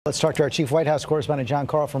Let's talk to our chief White House correspondent, John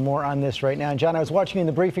Karl, for more on this right now. And John, I was watching you in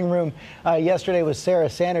the briefing room yesterday with Sarah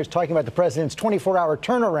Sanders talking about the president's 24-hour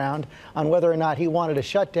turnaround on whether or not he wanted a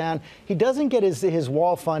shutdown. He doesn't get his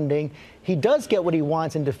wall funding. He does get what he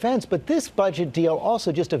wants in defense, but this budget deal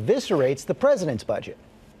also just eviscerates the president's budget.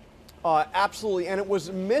 Absolutely. And it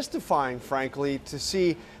was mystifying, frankly, to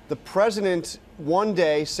see the president one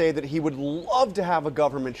day say that he would love to have a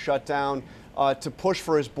government shutdown to push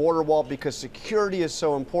for his border wall because security is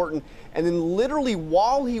so important. And then literally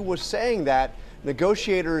while he was saying that,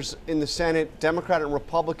 negotiators in the Senate, Democrat and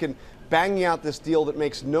Republican, banging out this deal that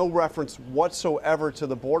makes no reference whatsoever to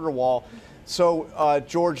the border wall. So,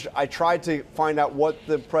 George, I tried to find out what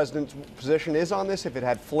the president's position is on this, if it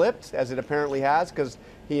had flipped, as it apparently has, because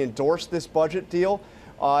he endorsed this budget deal.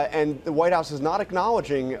 And the White House is not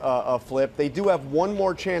acknowledging a flip. They do have one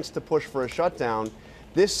more chance to push for a shutdown.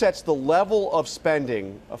 This sets the level of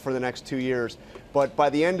spending for the next 2 years. But by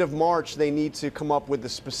the end of March, they need to come up with the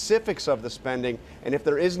specifics of the spending. And if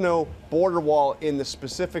there is no border wall in the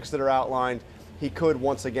specifics that are outlined, he could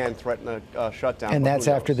once again threaten a shutdown. And that's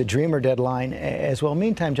after the Dreamer deadline as well.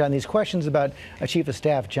 Meantime, John, these questions about Chief of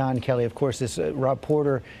Staff John Kelly, of course, this Rob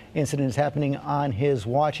Porter incident is happening on his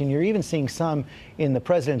watch, and you're even seeing some in the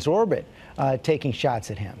president's orbit taking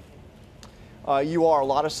shots at him. You are. A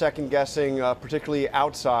lot of second guessing, particularly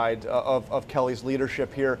outside of Kelly's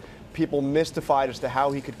leadership here. People mystified as to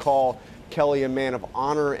how he could call Kelly a man of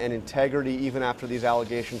honor and integrity even after these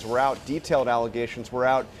allegations were out, detailed allegations were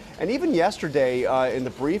out. And even yesterday in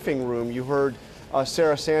the briefing room, you heard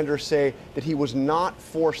Sarah Sanders say that he was not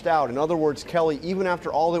forced out. In other words, Kelly, even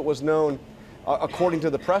after all that was known, according to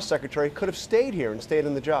the press secretary, could have stayed here and stayed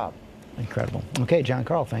in the job. Incredible. Okay, John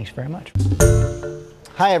Karl, thanks very much.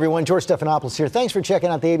 Hi, everyone. George Stephanopoulos here. Thanks for checking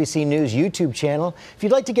out the ABC News YouTube channel. If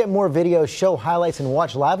you'd like to get more videos, show highlights, and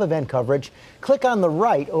watch live event coverage, click on the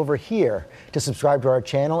right over here to subscribe to our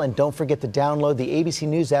channel. And don't forget to download the ABC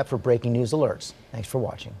News app for breaking news alerts. Thanks for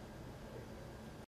watching.